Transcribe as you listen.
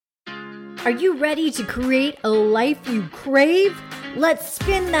Are you ready to create a life you crave? Let's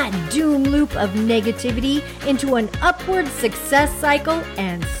spin that doom loop of negativity into an upward success cycle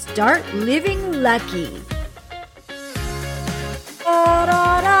and start living lucky. Da,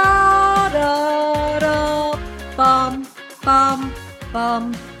 da, da, da, da. Bum, bum,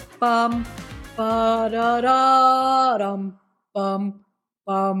 bum, bum, ba, da, da, dum, bum,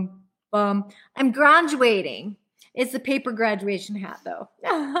 bum, bum. I'm graduating. It's the paper graduation hat, though.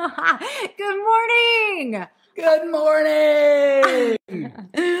 Good morning. Good morning.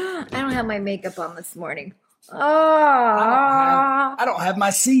 I don't have my makeup on this morning. I don't have my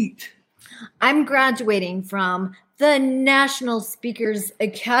seat. I'm graduating from the National Speakers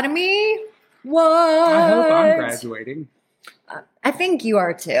Academy. What? I hope I'm graduating. I think you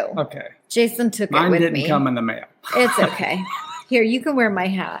are too. Okay. Jason took Mine it with didn't me. come in the mail. It's okay. Here, you can wear my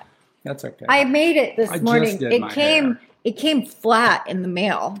hat. That's okay. I made it this morning. Hair. It came flat in the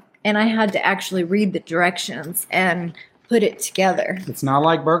mail, and I had to actually read the directions and put it together. It's not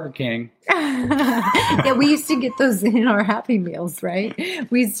like Burger King. Yeah, we used to get those in our Happy Meals, right?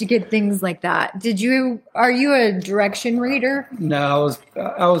 We used to get things like that. Are you a direction reader? No,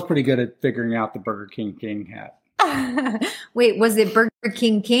 I was pretty good at figuring out the Burger King hat. Wait, was it Burger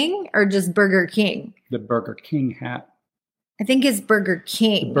King or just Burger King? The Burger King hat. I think it's Burger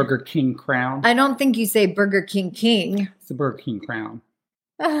King. The Burger King crown. I don't think you say Burger King. It's the Burger King crown.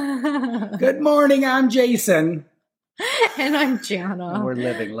 Good morning, I'm Jason. And I'm Jana. And we're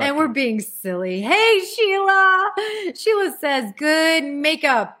living lucky. And we're being silly. Hey, Sheila. Sheila says, good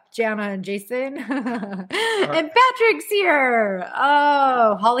makeup, Jana and Jason. And Patrick's here.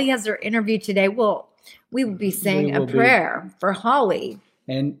 Oh, Holly has her interview today. Well, we will be saying a prayer for Holly.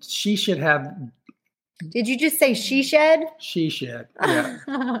 And she should have... Did you just say she shed? She should, yeah.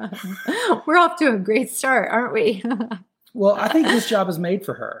 We're off to a great start, aren't we? Well, I think this job is made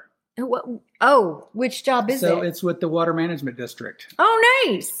for her. Oh, which job is it? So it's with the Water Management District. Oh,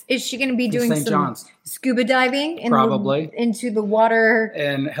 nice. Is she going to be doing some John's. Scuba diving? Probably. Into the water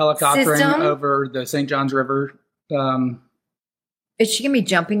and helicoptering system? Over the St. John's River. Is she going to be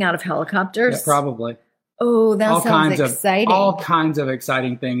jumping out of helicopters? Yeah, probably. Oh, that sounds exciting. All kinds of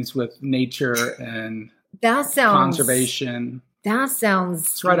exciting things with nature and conservation. That sounds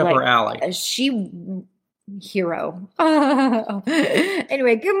it's right up her alley. Hero.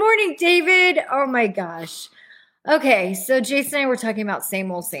 Anyway, good morning, David. Oh my gosh. Okay, so Jason and I were talking about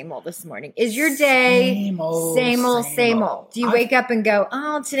same old this morning. Is your day same old? Do you wake up and go,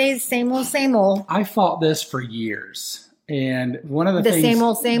 oh, today's same old? I fought this for years. And one of the things, same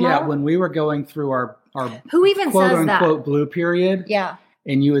old? Yeah, when we were going through our who even quote says unquote that? Blue period. Yeah.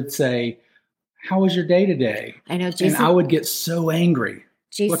 And you would say, how was your day today? I know, Jason. And I would get so angry.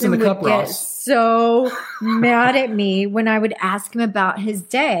 Jason What's in the would cup, get Ross? so mad at me when I would ask him about his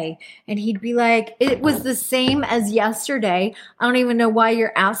day. And he'd be like, it was the same as yesterday. I don't even know why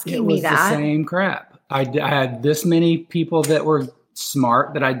you're asking me that. It was the same crap. I had this many people that were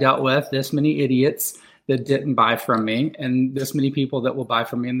smart that I dealt with, this many idiots that didn't buy from me, and this many people that will buy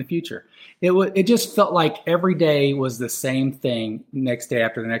from me in the future. It just felt like every day was the same thing next day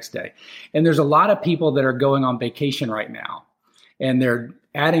after the next day. And there's a lot of people that are going on vacation right now, and they're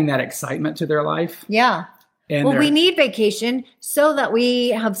adding that excitement to their life. Yeah. And well, we need vacation so that we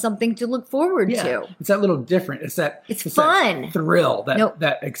have something to look forward to. It's that little different. It's fun. That thrill,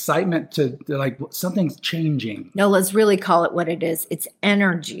 that excitement to like something's changing. No, let's really call it what it is. It's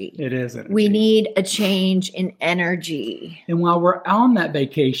energy. It is energy. We need a change in energy. And while we're on that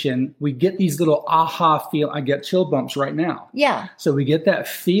vacation, we get these little aha feel. I get chill bumps right now. Yeah. So we get that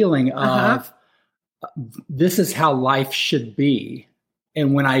feeling of this is how life should be.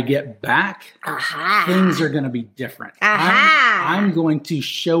 And when I get back, things are going to be different. I'm going to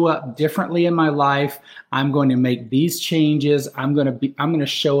show up differently in my life. I'm going to make these changes. I'm going to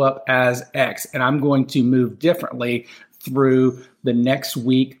show up as X, and I'm going to move differently through the next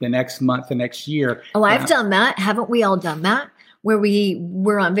week, the next month, the next year. Oh, I've done that. Haven't we all done that? Where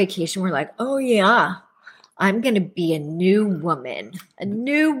we're on vacation, we're like, oh yeah, I'm going to be a new woman.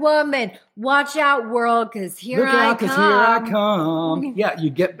 Watch out, world, because here I come. Yeah,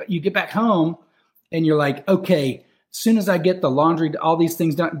 you get back home and you're like, okay, as soon as I get the laundry, all these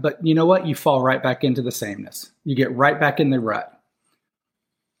things done, but you know what? You fall right back into the sameness. You get right back in the rut.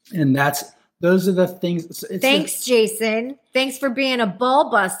 And those are the things. Thanks, Jason. Thanks for being a ball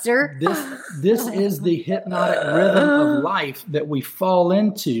buster. This is the hypnotic rhythm of life that we fall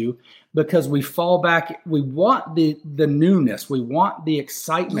into because we fall back. We want the newness. We want the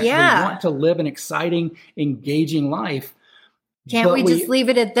excitement. Yeah. We want to live an exciting, engaging life. Can't we just leave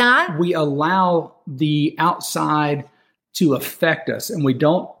it at that? We allow the outside to affect us, and we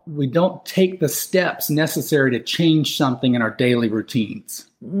don't take the steps necessary to change something in our daily routines.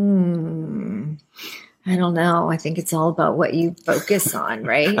 I don't know. I think it's all about what you focus on,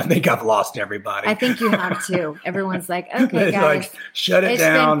 right? I think I've lost everybody. I think you have to. Everyone's like, okay, guys, like, shut it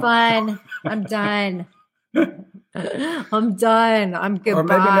down. It's been fun. I'm done. I'm done. I'm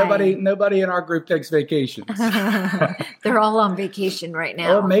goodbye. Or maybe nobody in our group takes vacations. They're all on vacation right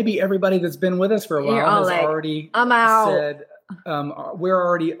now. Or maybe everybody that's been with us for a while has already I'm out. Said, we're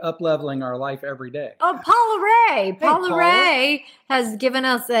already up-leveling our life every day. Oh, Paula Ray. Paula Ray has given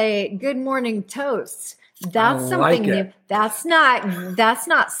us a good morning toast. That's something new. That's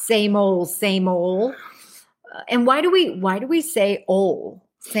not same old. And why do we say old?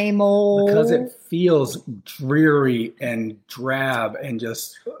 Same old? Because it feels dreary and drab and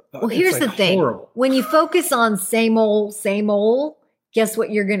just here's the thing. Horrible. When you focus on same old, guess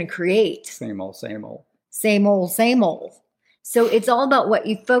what you're going to create? Same old. So it's all about what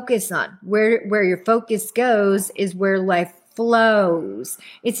you focus on. Where your focus goes is where life flows.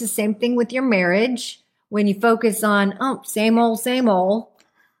 It's the same thing with your marriage. When you focus on, same old,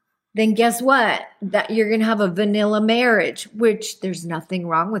 then guess what? That you're going to have a vanilla marriage, which there's nothing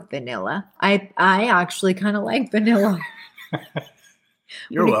wrong with vanilla. I actually kind of like vanilla.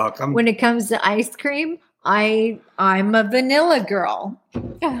 You're welcome. When it comes to ice cream, I'm a vanilla girl.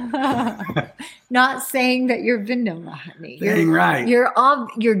 Not saying that you're vanilla, honey. Dang right.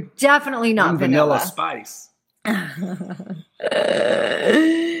 You're definitely not vanilla. Spice.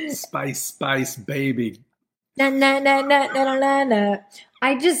 Spice, baby. No.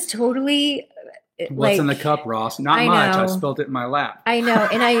 I just totally. What's in the cup, Ross? Not much. I spilled it in my lap. I know,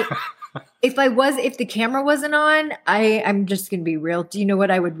 and if the camera wasn't on, I'm just gonna be real. Do you know what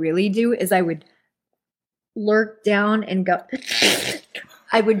I would really do? Is I would lurk down and go.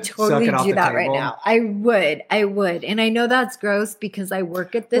 I would totally do that right now. I would. And I know that's gross because I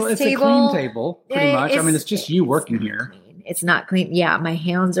work at this table. It's a clean table, pretty much. I mean, it's just you working here. It's not clean. Yeah, my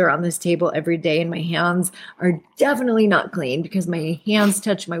hands are on this table every day, and my hands are definitely not clean because my hands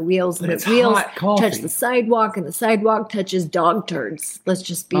touch my wheels, and the wheels touch the sidewalk, and the sidewalk touches dog turds. Let's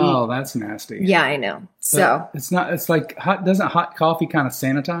just be. Oh, that's nasty. Yeah, I know. So it's not. It's like hot. Doesn't hot coffee kind of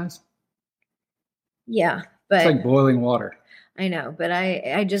sanitize? Yeah, but it's like boiling water. I know, but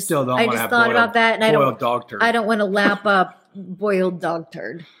I just still don't. I just thought about that, and I don't want to lap up boiled dog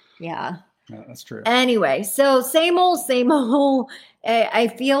turd. Yeah. Yeah, that's true. Anyway, so same old. I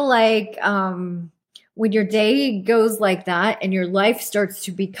feel like when your day goes like that and your life starts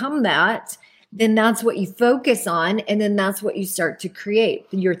to become that, then that's what you focus on, and then that's what you start to create.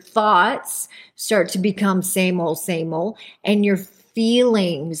 Your thoughts start to become same old, and your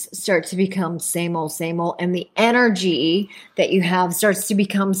feelings start to become same old, and the energy that you have starts to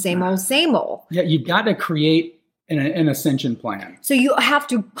become same old. Yeah, you've got to create an ascension plan. So you have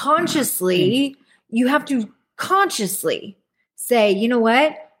to consciously say, you know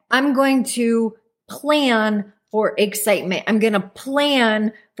what? I'm going to plan for excitement. I'm going to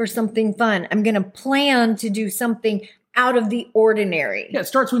plan for something fun. I'm going to plan to do something out of the ordinary. Yeah, it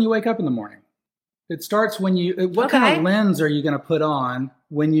starts when you wake up in the morning. It starts when what kind of lens are you going to put on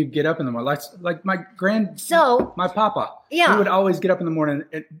when you get up in the morning? Like my papa. Yeah. He would always get up in the morning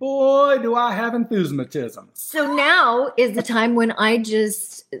and boy, do I have enthusiasm. So now is the time when I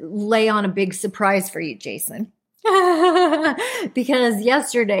just lay on a big surprise for you, Jason. Because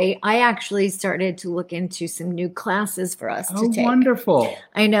yesterday I actually started to look into some new classes for us to take. Wonderful.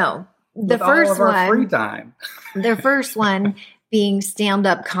 I know. The first one being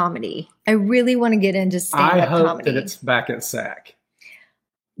stand-up comedy. I really want to get into stand-up comedy. I hope that it's back at SAC.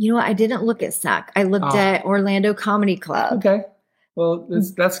 You know what? I didn't look at SAC. I looked at Orlando Comedy Club. Okay. Well,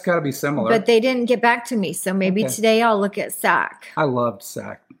 that's got to be similar. But they didn't get back to me. So maybe today I'll look at SAC. I loved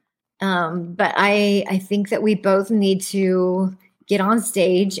SAC. But I think that we both need to get on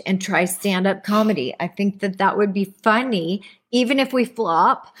stage and try stand-up comedy. I think that would be funny. Even if we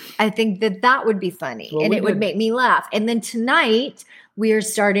flop, I think that would be funny. Well, and it would make me laugh. And then tonight we are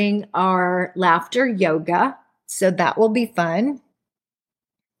starting our laughter yoga. So that will be fun.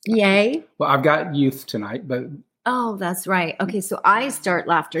 Yay. Well, I've got youth tonight, but. Oh, that's right. Okay. So I start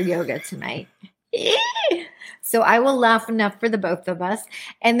laughter yoga tonight. So I will laugh enough for the both of us.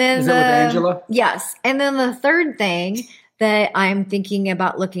 And then is it with Angela? Yes. And then the third thing that I'm thinking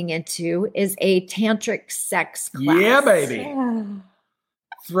about looking into is a tantric sex class. Yeah, baby.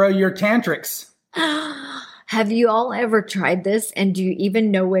 Throw your tantrics. Have you all ever tried this? And do you even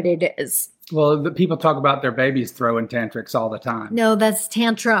know what it is? Well, the people talk about their babies throwing tantrics all the time. No, that's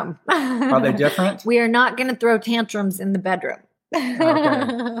tantrum. Are they different? We are not going to throw tantrums in the bedroom.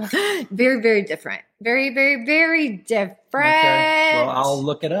 Okay. Very, very different. Very, very, very different. Okay. Well, I'll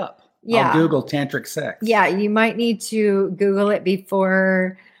look it up. Yeah. I'll Google tantric sex. Yeah, you might need to Google it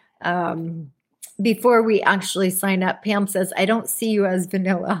before we actually sign up. Pam says, I don't see you as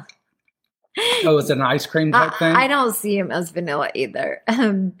vanilla. Oh, is it an ice cream type thing? I don't see him as vanilla either.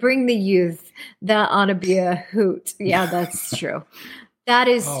 Bring the youth. That ought to be a hoot. Yeah, that's true. That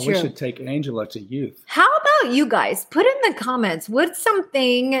is true. We should take Angela to youth. How about you guys? Put in the comments, what's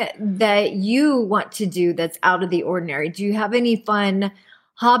something that you want to do that's out of the ordinary? Do you have any fun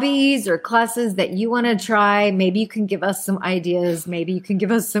hobbies or classes that you want to try? Maybe you can give us some ideas. Maybe you can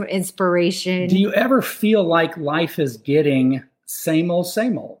give us some inspiration. Do you ever feel like life is getting same old,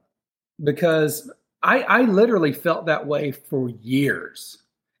 same old? Because I literally felt that way for years.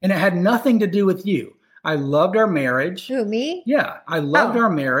 And it had nothing to do with you. I loved our marriage. Who, me? Yeah, I loved our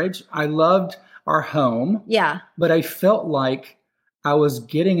marriage. I loved our home. Yeah. But I felt like I was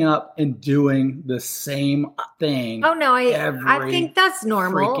getting up and doing the same thing. Oh, no, I think that's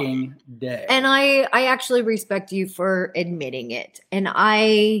normal. Freaking day. And I actually respect you for admitting it. And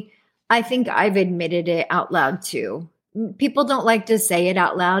I think I've admitted it out loud too. People don't like to say it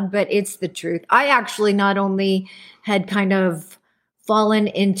out loud, but it's the truth. I actually not only had kind of fallen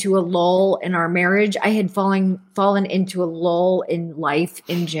into a lull in our marriage, I had fallen into a lull in life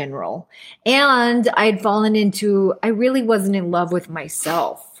in general. And I really wasn't in love with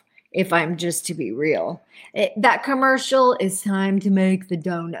myself, if I'm just to be real. That commercial is time to make the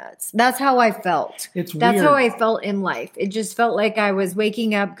donuts. That's how I felt. That's weird. How I felt in life. It just felt like I was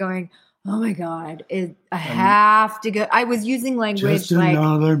waking up going, oh my God, I have to go. I was using language just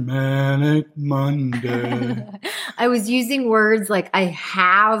another manic Monday. I was using words like I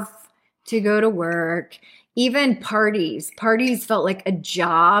have to go to work. Even parties. Parties felt like a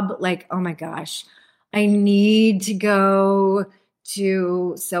job. Like, oh my gosh, I need to go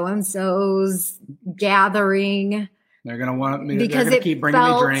to so-and-so's gathering. They're going to want me because to keep bringing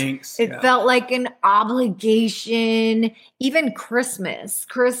me drinks. It felt like an obligation. Even Christmas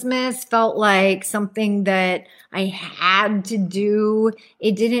felt like something that I had to do.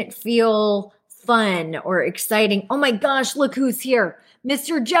 It didn't feel fun or exciting. Oh my gosh, look who's here.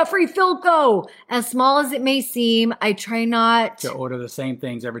 Mr. Jeffrey Filco. As small as it may seem, I try not to order the same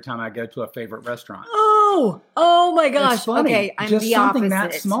things every time I go to a favorite restaurant. Oh my gosh. It's funny. Okay, I'm just the something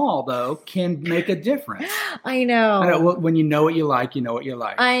opposite. that small though can make a difference. I know. When you know what you like, you know what you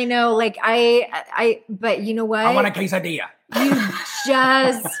like. I know. Like but you know what? I want a quesadilla.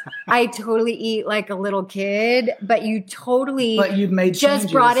 I totally eat like a little kid, but you've made just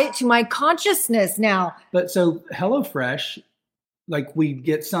changes. Brought it to my consciousness now. But so HelloFresh, like we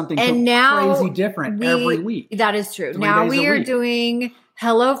get something and now crazy different every week. That is true. Now we are doing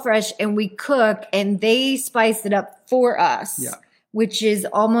HelloFresh and we cook and they spice it up for us, which is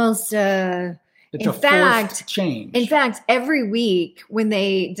almost it's a forced change. In fact, every week when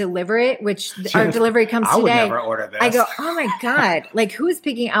they deliver it, which our delivery comes today, I would never order this. I go, oh my God, like who's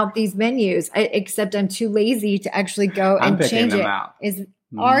picking out these menus? Except I'm too lazy to actually go and change it. Out.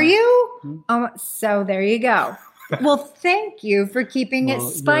 Are you? So there you go. Well, thank you for keeping it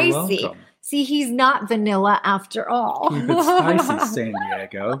spicy. See, he's not vanilla after all. Keep it spicy, San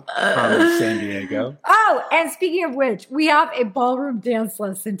Diego. From San Diego. Oh, and speaking of which, we have a ballroom dance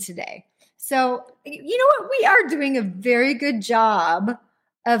lesson today. So, you know what? We are doing a very good job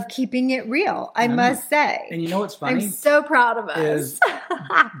of keeping it real, I must say. And you know what's funny? I'm so proud of us. Is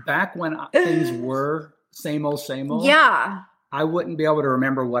back when things were same old, yeah, I wouldn't be able to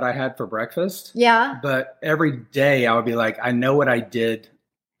remember what I had for breakfast. Yeah. But every day I would be like, I know what I did.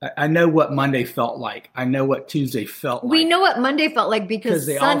 I know what Monday felt like. I know what Tuesday felt like. We know what Monday felt like because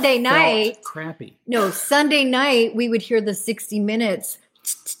Sunday night. Crappy. No, Sunday night we would hear the 60 Minutes.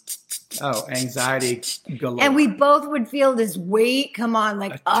 Oh, anxiety galore. And we both would feel this weight come on,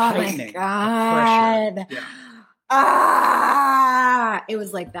 like, oh my God. Yeah. It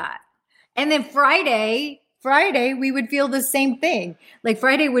was like that. And then Friday, we would feel the same thing. Like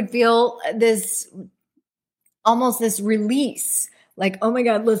Friday would feel almost this release. Like, oh my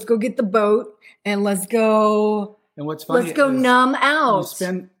God, let's go get the boat and let's go. And what's funny, let's go numb out.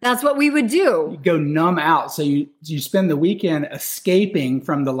 That's what we would do. You go numb out. So you spend the weekend escaping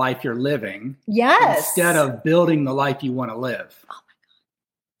from the life you're living. Yes. Instead of building the life you want to live. Oh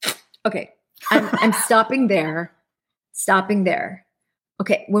my God. Okay. I'm stopping there.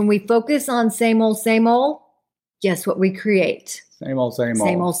 Okay. When we focus on same old, guess what we create? Same old.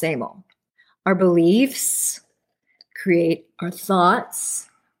 Our beliefs create our thoughts,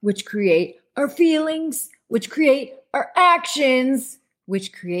 which create our feelings, which create our actions,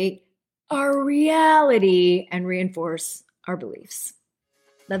 which create our reality and reinforce our beliefs.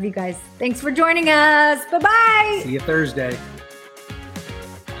 Love you guys. Thanks for joining us. Bye-bye. See you Thursday.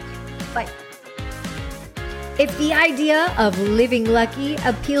 Bye. If the idea of living lucky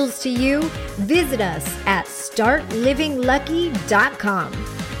appeals to you, visit us at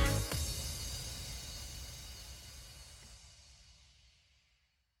startlivinglucky.com.